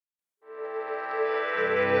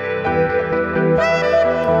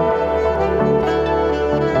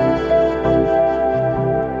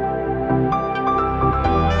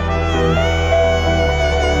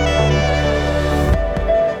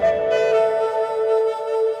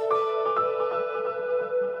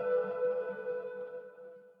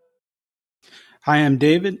Hi, I'm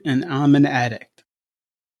David, and I'm an addict.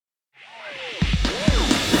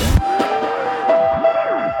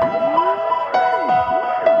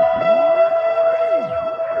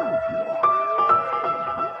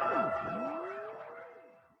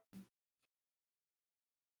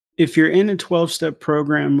 If you're in a 12-step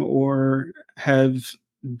program or have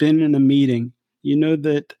been in a meeting, you know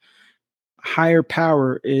that higher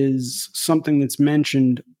power is something that's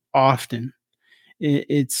mentioned often.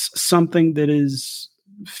 It's something that is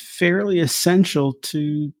fairly essential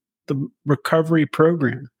to the recovery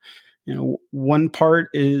program. One part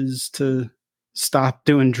is to stop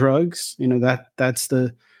doing drugs. That's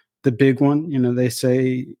the big one. They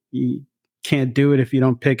say you can't do it if you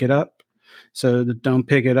don't pick it up. So don't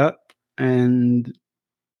pick it up, and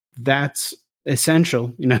that's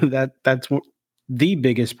essential. That's the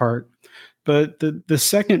biggest part. But the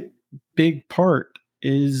second big part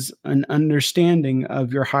is an understanding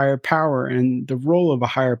of your higher power and the role of a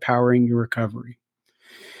higher power in your recovery.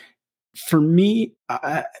 For me,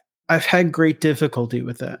 I've had great difficulty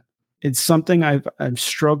with that. It's something I've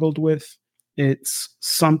struggled with. It's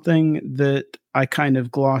something that I kind of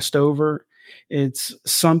glossed over. It's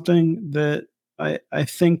something that I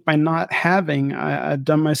think by not having, I've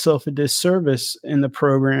done myself a disservice in the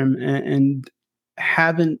program and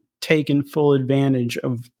haven't taken full advantage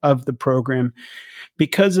of the program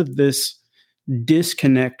because of this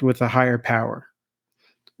disconnect with a higher power.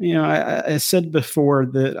 I said before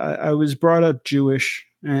that I was brought up Jewish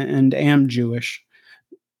and am Jewish,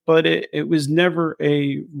 but it was never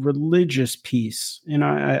a religious piece.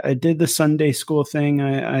 I did the Sunday school thing.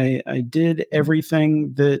 I did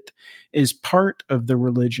everything that is part of the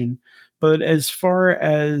religion. But as far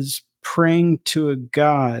as praying to a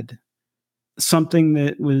God, something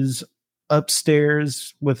that was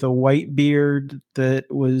upstairs with a white beard that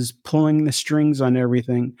was pulling the strings on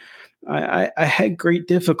everything, I had great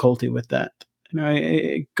difficulty with that.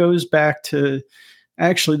 It goes back to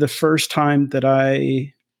actually the first time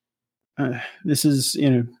that this is,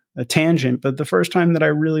 a tangent, but the first time that I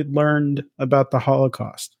really learned about the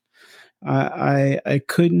Holocaust. I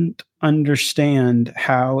couldn't understand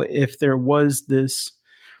how, if there was this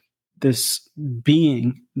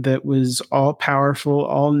being that was all powerful,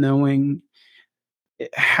 all knowing,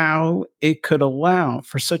 how it could allow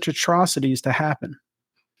for such atrocities to happen.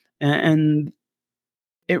 And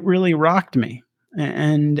it really rocked me.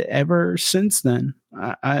 And ever since then,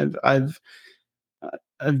 I've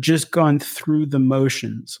just gone through the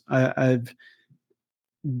motions. I've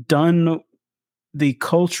done the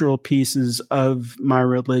cultural pieces of my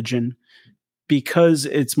religion because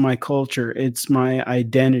it's my culture, it's my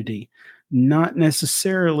identity, not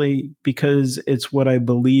necessarily because it's what I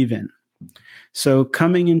believe in. So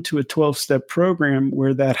coming into a 12-step program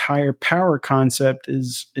where that higher power concept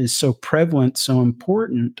is so prevalent, so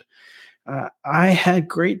important, I had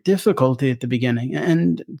great difficulty at the beginning,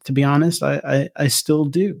 and to be honest, I still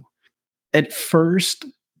do. At first,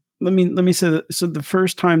 let me say that, so the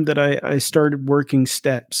first time that I started working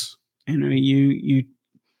steps, you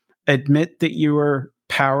admit that you are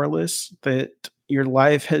powerless, that your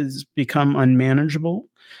life has become unmanageable.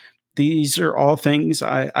 These are all things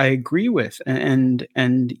I agree with, and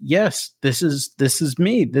yes, this is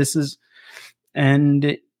me. This is,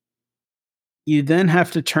 and you then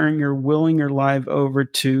have to turn your willing your life over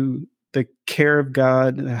to the care of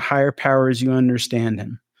God, the higher powers. You understand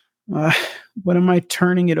Him. Uh, what am I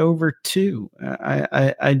turning it over to?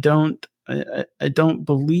 I don't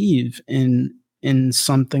believe in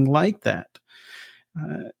something like that.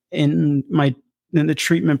 In my in the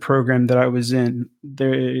treatment program that I was in,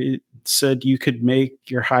 they said you could make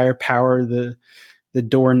your higher power the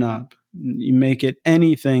doorknob. You make it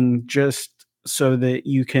anything just so that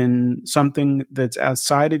you can, something that's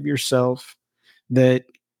outside of yourself that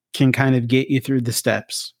can kind of get you through the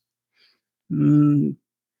steps. Mm,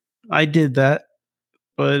 I did that,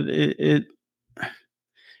 but it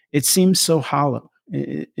seems so hollow.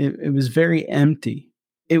 It was very empty.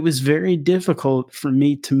 It was very difficult for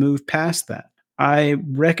me to move past that. I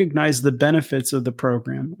recognized the benefits of the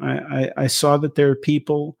program. I saw that there are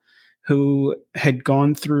people who had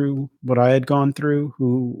gone through what I had gone through,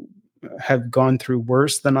 who have gone through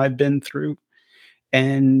worse than I've been through,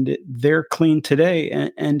 and they're clean today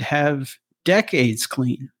and have decades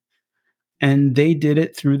clean. And they did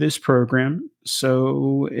it through this program.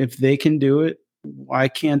 So if they can do it, why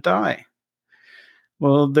can't I?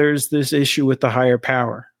 Well, there's this issue with the higher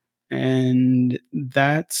power. And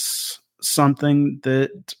that's something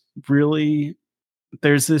that really,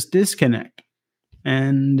 there's this disconnect.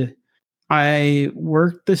 And I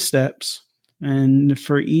worked the steps. And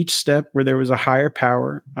for each step where there was a higher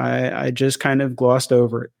power, I just kind of glossed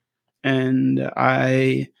over it. And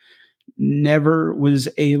I never was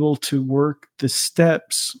able to work the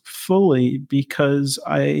steps fully because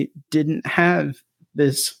I didn't have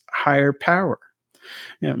this higher power.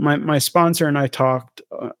 My sponsor and I talked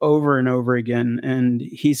over and over again, and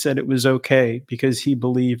he said it was okay because he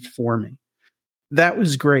believed for me. That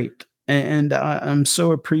was great. And I'm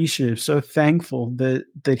so appreciative, so thankful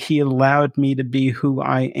that he allowed me to be who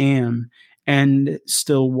I am and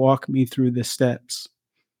still walk me through the steps.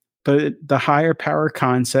 But the higher power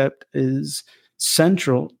concept is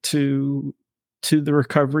central to the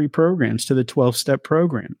recovery programs, to the 12-step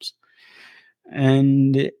programs.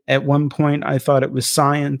 And at one point, I thought it was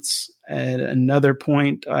science. At another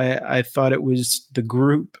point, I thought it was the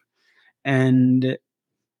group. And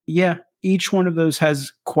yeah, each one of those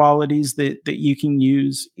has qualities that you can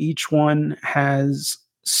use. Each one has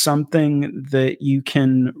something that you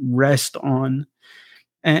can rest on.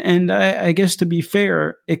 And I guess to be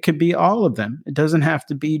fair, it could be all of them. It doesn't have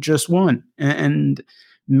to be just one. And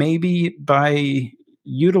maybe by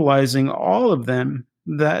utilizing all of them,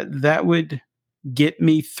 that would get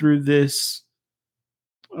me through this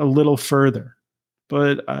a little further.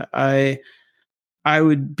 But I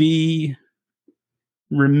would be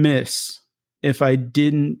remiss if I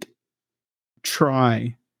didn't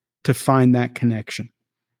try to find that connection.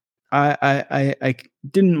 I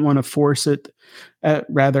didn't want to force it.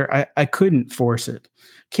 Rather, I couldn't force it.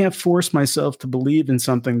 Can't force myself to believe in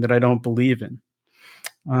something that I don't believe in.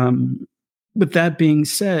 With that being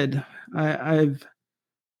said, I've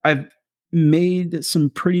made some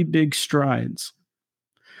pretty big strides.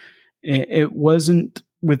 It wasn't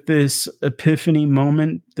with this epiphany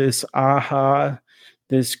moment, this aha,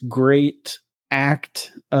 this great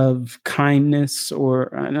act of kindness, or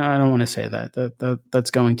no, I don't want to say that.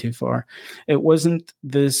 That's going too far. It wasn't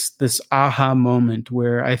this aha moment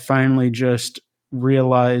where I finally just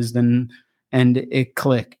realized and it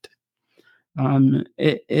clicked.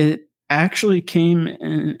 It actually came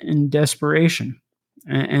in desperation,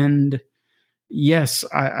 and yes,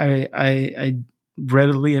 I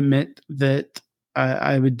readily admit that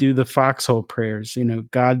I would do the foxhole prayers.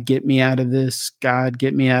 God, get me out of this. God,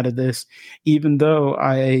 get me out of this. Even though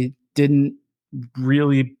I didn't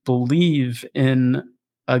really believe in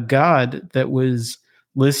a God that was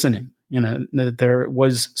listening, that there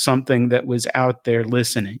was something that was out there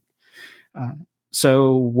listening. Uh,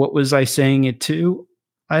 so, what was I saying it to?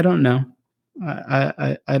 I don't know.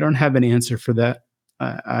 I don't have an answer for that.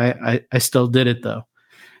 I still did it though,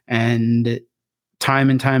 and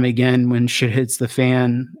time and time again, when shit hits the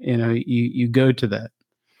fan, you go to that.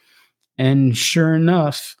 And sure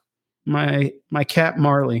enough, my cat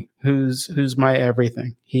Marley, who's my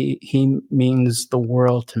everything, he means the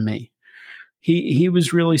world to me. He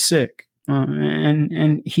was really sick,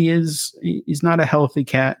 and he's not a healthy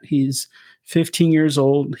cat. He's 15 years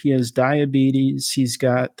old. He has diabetes. He's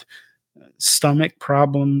got stomach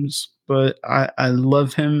problems, but I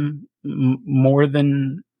love him more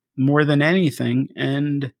than anything,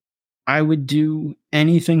 and I would do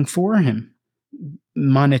anything for him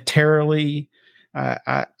monetarily.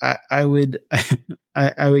 I would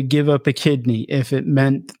I would give up a kidney if it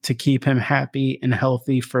meant to keep him happy and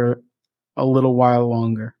healthy for a little while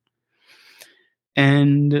longer.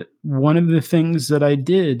 And one of the things that I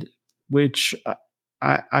did, which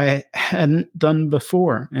I hadn't done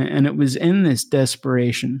before, and it was in this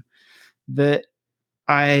desperation that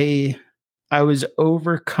I I was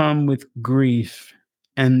overcome with grief,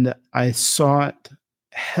 and I sought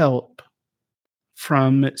help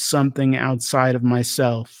from something outside of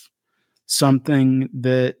myself, something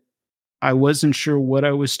that I wasn't sure what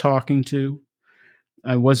I was talking to.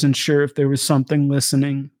 I wasn't sure if there was something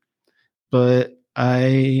listening, but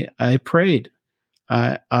I prayed.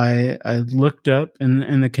 I looked up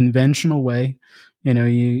in the conventional way.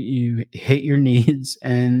 You hit your knees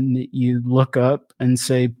and you look up and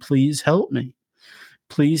say, "Please help me.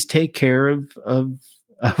 Please take care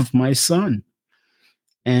of my son."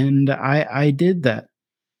 And I did that,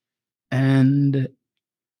 and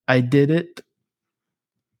I did it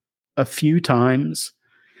a few times,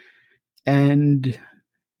 and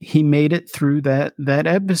he made it through that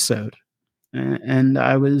episode, and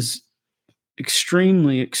I was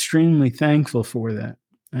extremely thankful for that.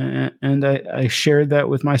 And I shared that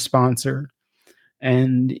with my sponsor,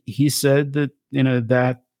 and he said that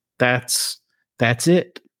that's that's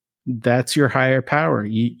it. That's your higher power.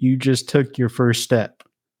 You just took your first step,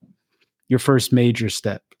 your first major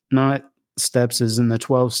step, not steps as in the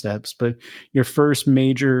 12 steps, but your first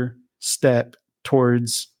major step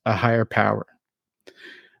towards a higher power.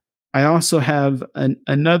 I also have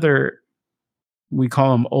another, we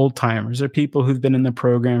call them old timers. They're people who've been in the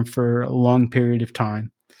program for a long period of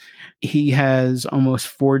time. He has almost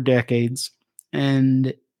 4 decades.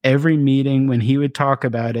 And every meeting, when he would talk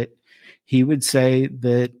about it, he would say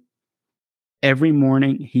that every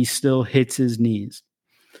morning he still hits his knees.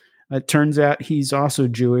 It turns out he's also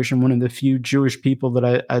Jewish and one of the few Jewish people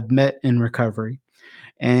that I've met in recovery.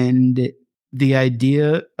 And the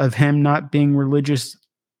idea of him not being religious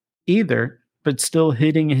either, but still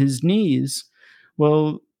hitting his knees,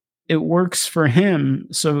 well, it works for him.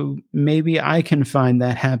 So maybe I can find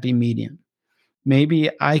that happy medium. Maybe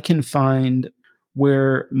I can find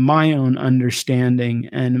where my own understanding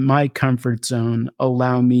and my comfort zone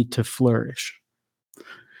allow me to flourish.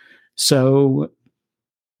 So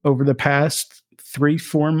over the past 3,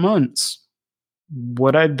 4 months,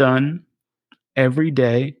 what I've done every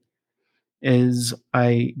day is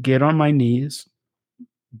I get on my knees,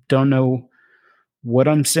 don't know what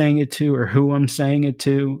I'm saying it to or who I'm saying it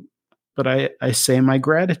to, but I say my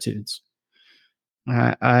gratitudes.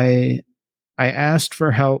 I I asked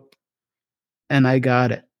for help and I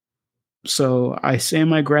got it. So I say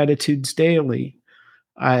my gratitudes daily.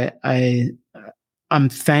 I I I'm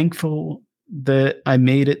thankful that I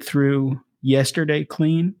made it through yesterday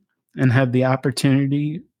clean and have the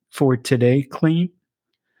opportunity for today clean.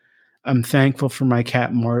 I'm thankful for my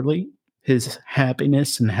cat Marley, his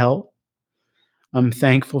happiness and health. I'm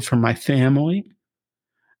thankful for my family.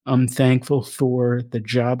 I'm thankful for the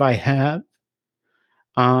job I have.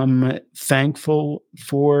 I'm thankful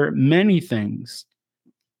for many things.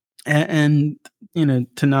 And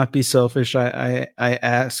to not be selfish, I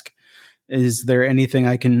ask, is there anything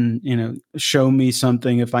I can, show me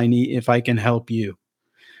something if I can help you?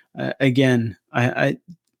 Again, I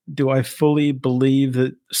do I fully believe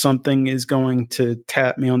that something is going to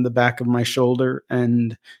tap me on the back of my shoulder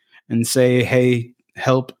and say, "Hey,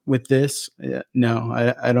 help with this." No,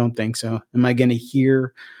 I don't think so. Am I going to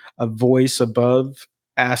hear a voice above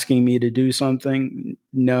asking me to do something?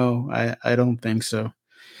 No, I don't think so.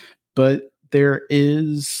 But there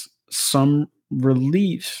is some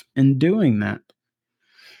relief in doing that.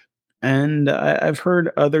 And I've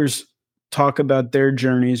heard others talk about their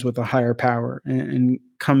journeys with a higher power and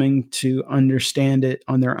coming to understand it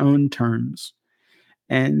on their own terms.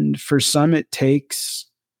 And for some, it takes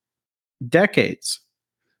decades.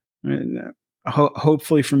 And,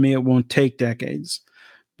 hopefully, for me, it won't take decades.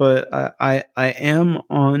 But I am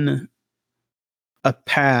on a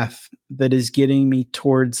path that is getting me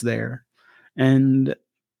towards there. And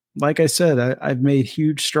like I said, I've made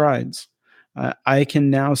huge strides. I can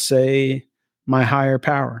now say my higher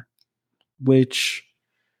power, which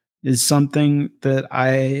is something that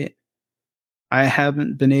I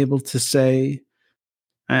haven't been able to say.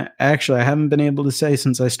 Actually, I haven't been able to say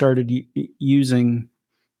since I started using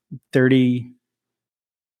 30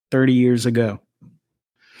 30 years ago.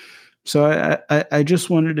 So I just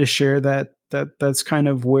wanted to share that's kind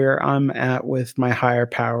of where I'm at with my higher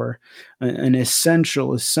power, an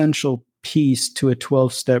essential piece to a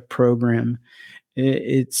 12-step program.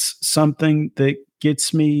 It's something that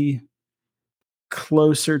gets me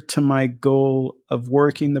closer to my goal of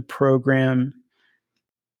working the program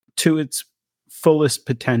to its fullest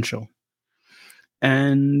potential.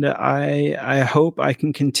 And I hope I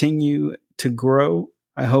can continue to grow.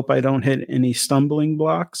 I hope I don't hit any stumbling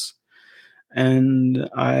blocks. And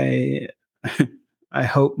I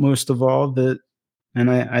hope most of all that,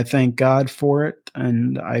 and I thank God for it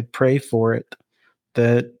and I pray for it,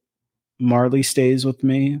 that Marley stays with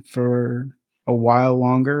me for a while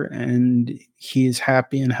longer and he is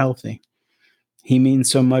happy and healthy. He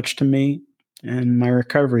means so much to me, and my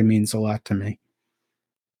recovery means a lot to me.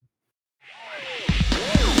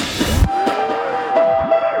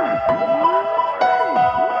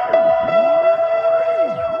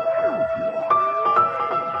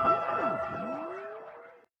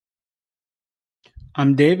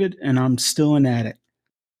 I'm David, and I'm still an addict.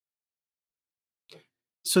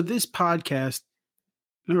 So, this podcast,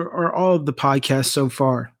 or all of the podcasts so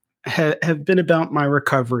far, have been about my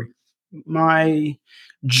recovery, my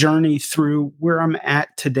journey through where I'm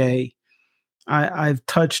at today. I've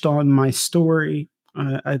touched on my story.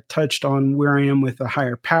 I've touched on where I am with a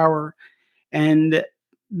higher power. And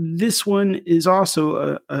this one is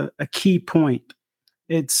also a key point.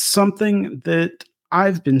 It's something that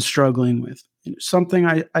I've been struggling with, something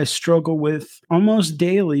I struggle with almost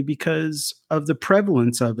daily because of the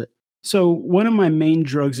prevalence of it. So, one of my main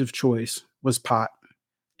drugs of choice was pot.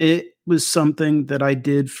 It was something that I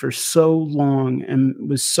did for so long and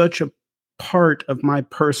was such a part of my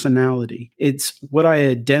personality. It's what I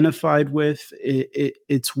identified with.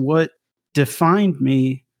 It's what defined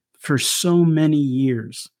me for so many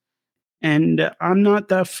years. And I'm not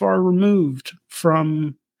that far removed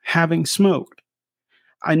from having smoked.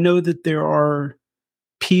 I know that there are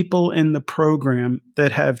people in the program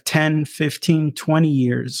that have 10, 15, 20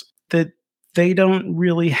 years that they don't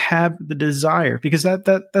really have the desire, because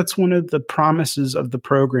that's one of the promises of the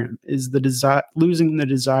program is the desire, losing the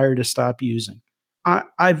desire to stop using.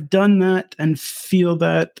 I've done that and feel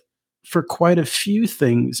that for quite a few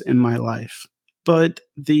things in my life, but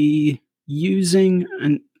the using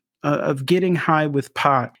and of getting high with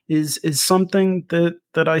pot is something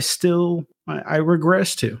that I still I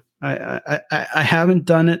regress to. I haven't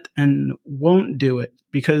done it and won't do it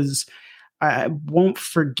because I won't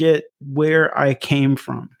forget where I came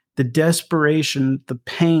from. The desperation, the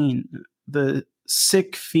pain, the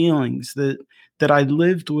sick feelings that I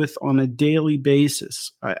lived with on a daily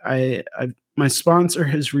basis. My sponsor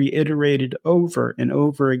has reiterated over and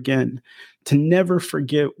over again to never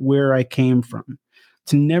forget where I came from,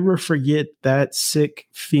 to never forget that sick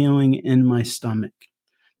feeling in my stomach,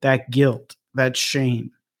 that guilt, that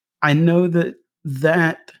shame. I know that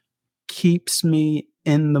that keeps me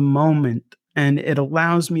in the moment and it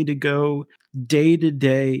allows me to go day to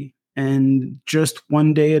day and just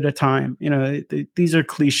one day at a time. These are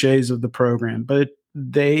cliches of the program, but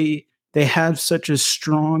they have such a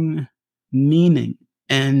strong meaning,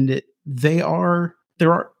 and they're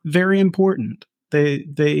very important.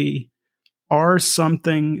 They are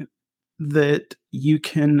something that you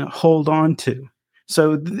can hold on to.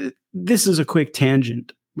 So this is a quick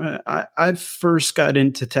tangent. I first got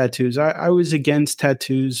into tattoos. I was against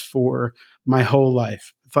tattoos for my whole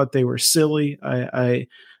life. I thought they were silly. I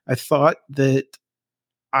thought that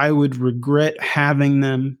I would regret having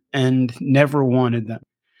them and never wanted them.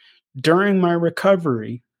 During my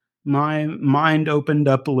recovery, my mind opened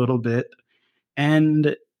up a little bit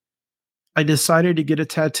and I decided to get a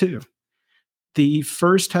tattoo. The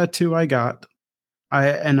first tattoo I got,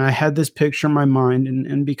 I had this picture in my mind,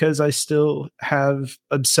 and because I still have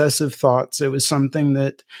obsessive thoughts, it was something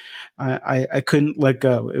that I couldn't let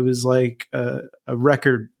go. It was like a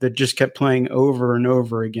record that just kept playing over and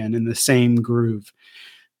over again in the same groove.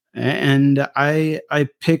 And I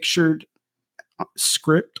pictured a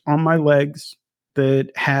script on my legs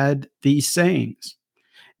that had these sayings.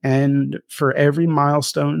 And for every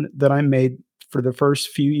milestone that I made for the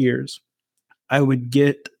first few years, I would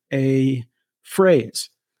get a phrase.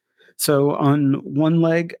 So on one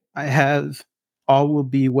leg, I have all will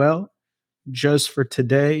be well, just for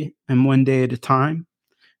today and one day at a time.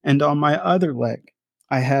 And on my other leg,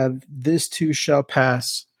 I have this too shall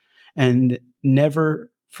pass and never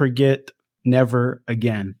forget, never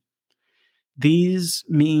again. These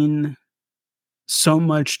mean so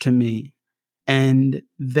much to me, and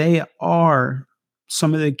they are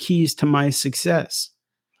some of the keys to my success.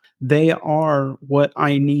 They are what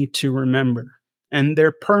I need to remember, and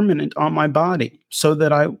they're permanent on my body so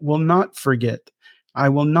that I will not forget. I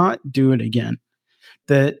will not do it again.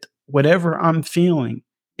 That whatever I'm feeling,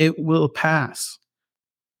 it will pass.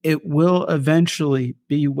 It will eventually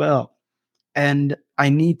be well. And I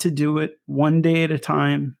need to do it one day at a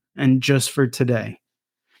time and just for today.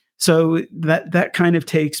 So that kind of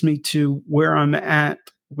takes me to where I'm at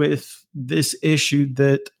with this issue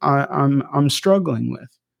that I'm struggling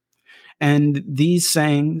with. And these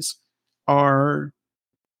sayings are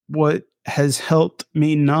what has helped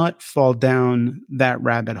me not fall down that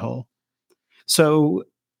rabbit hole. So,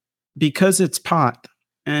 because it's pot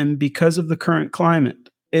and because of the current climate,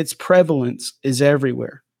 its prevalence is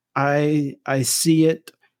everywhere. I see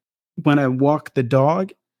it when I walk the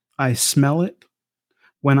dog, I smell it.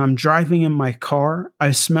 When I'm driving in my car,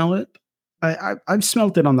 I smell it. I've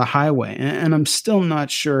smelt it on the highway, and I'm still not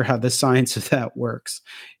sure how the science of that works.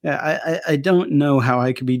 I don't know how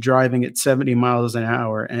I could be driving at 70 miles an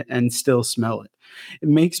hour and still smell it. It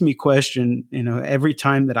makes me question, every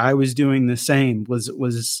time that I was doing the same,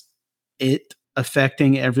 was it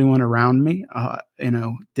affecting everyone around me?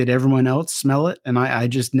 Did everyone else smell it, and I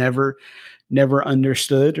just never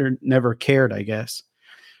understood or never cared, I guess.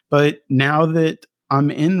 But now that I'm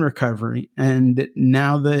in recovery and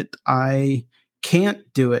now that I can't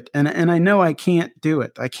do it, and I know I can't do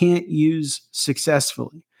it, I can't use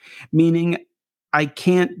successfully, meaning I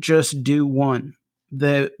can't just do one.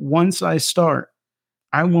 That once I start,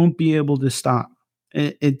 I won't be able to stop.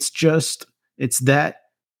 It's just, it's that,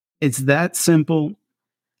 it's that simple.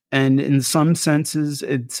 And in some senses,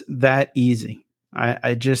 it's that easy.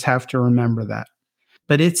 I just have to remember that.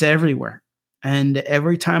 But it's everywhere. And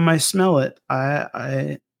every time I smell it,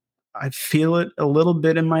 I feel it a little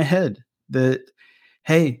bit in my head that,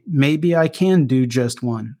 hey, maybe I can do just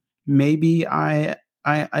one. Maybe I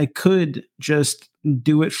could just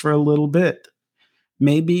do it for a little bit.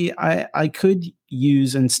 Maybe I could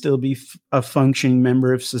use and still be a functioning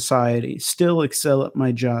member of society, still excel at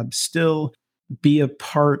my job, still be a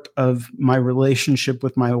part of my relationship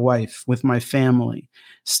with my wife, with my family,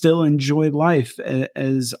 still enjoy life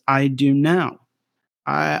as I do now.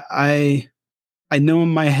 I I know in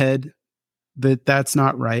my head that that's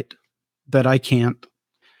not right, that I can't.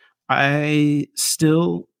 I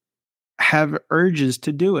still have urges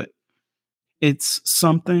to do it. It's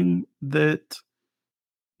something that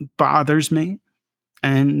bothers me,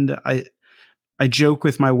 and I joke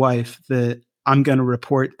with my wife that I'm going to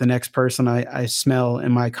report the next person I smell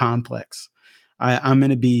in my complex. I'm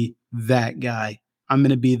going to be that guy. I'm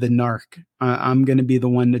going to be the narc. I'm going to be the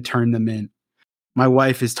one to turn them in. My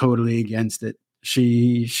wife is totally against it.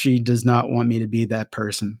 She does not want me to be that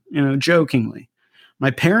person, jokingly.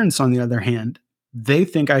 My parents, on the other hand, they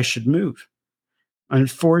think I should move.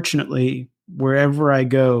 Unfortunately, wherever I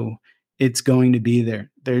go, it's going to be there.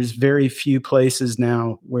 There's very few places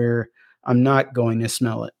now where I'm not going to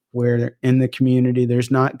smell it, where in the community,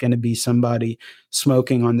 there's not going to be somebody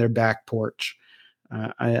smoking on their back porch.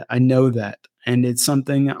 I know that. And it's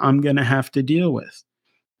something I'm going to have to deal with.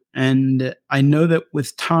 And I know that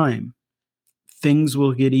with time, things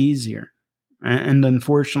will get easier. And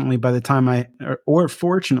unfortunately, by the time or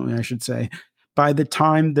fortunately, I should say, by the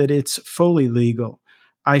time that it's fully legal,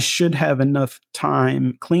 I should have enough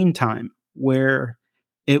time, clean time, where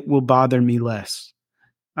it will bother me less.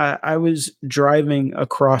 I was driving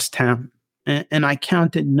across town and I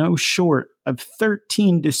counted no short of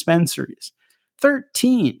 13 dispensaries.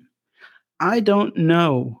 13. I don't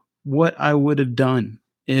know what I would have done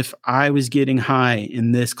if I was getting high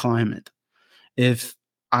in this climate. If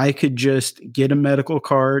I could just get a medical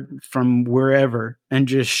card from wherever and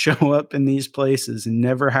just show up in these places and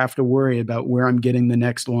never have to worry about where I'm getting the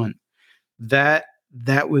next one. That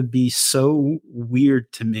would be so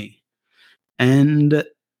weird to me. And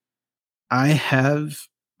I have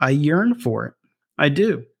I yearn for it. I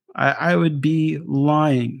do. I would be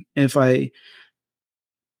lying if I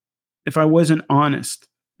wasn't honest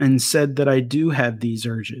and said that I do have these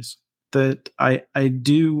urges, that I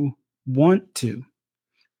do want to,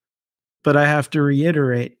 but I have to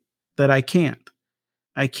reiterate that I can't.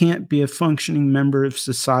 I can't be a functioning member of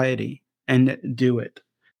society and do it.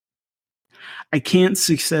 I can't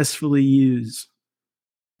successfully use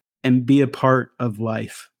and be a part of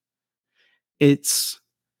life. It's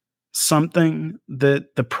something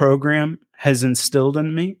that the program has instilled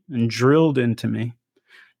in me and drilled into me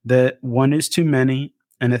that one is too many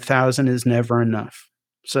and 1,000 is never enough.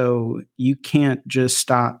 So you can't just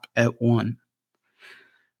stop at one.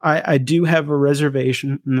 I do have a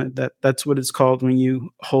reservation, and that's what it's called when you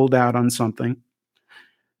hold out on something.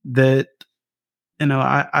 That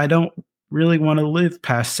I don't really want to live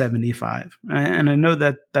past 75, and I know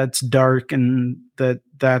that that's dark and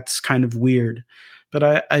that's kind of weird,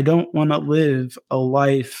 but I don't want to live a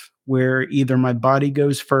life where either my body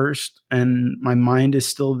goes first and my mind is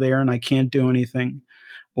still there and I can't do anything,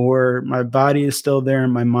 or my body is still there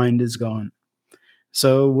and my mind is gone.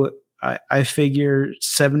 So I figure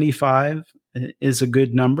 75 is a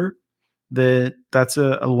good number. That's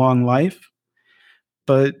a long life.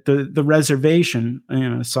 But the reservation,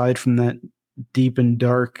 aside from that deep and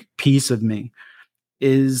dark piece of me,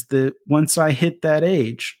 is that once I hit that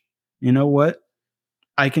age, you know what?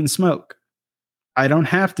 I can smoke. I don't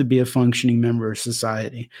have to be a functioning member of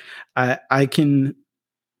society. I can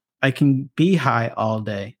be high all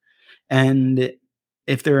day. And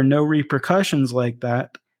if there are no repercussions like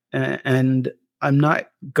that, and I'm not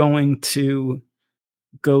going to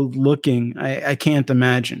go looking, I can't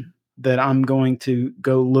imagine that I'm going to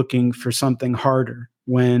go looking for something harder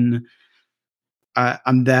when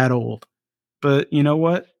I'm that old. But you know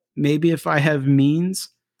what? Maybe if I have the means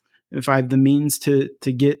to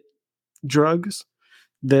get drugs,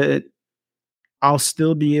 that I'll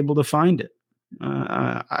still be able to find it.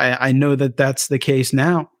 I know that that's the case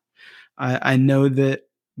now. I know that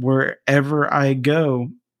wherever I go,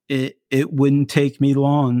 it wouldn't take me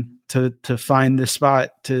long to find the spot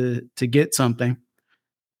to get something.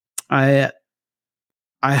 I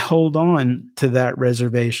I hold on to that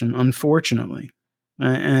reservation, unfortunately,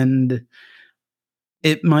 and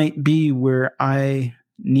it might be where I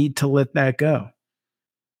need to let that go.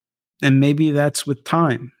 And maybe that's with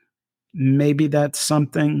time. Maybe that's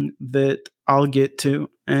something that I'll get to,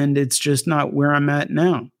 and it's just not where I'm at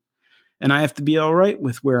now. And I have to be all right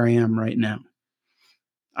with where I am right now.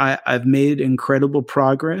 I've made incredible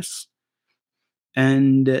progress,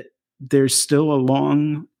 and there's still a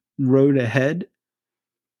long road ahead.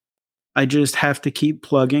 I just have to keep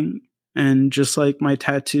plugging, and just like my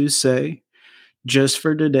tattoos say, just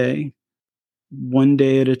for today, one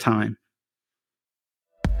day at a time.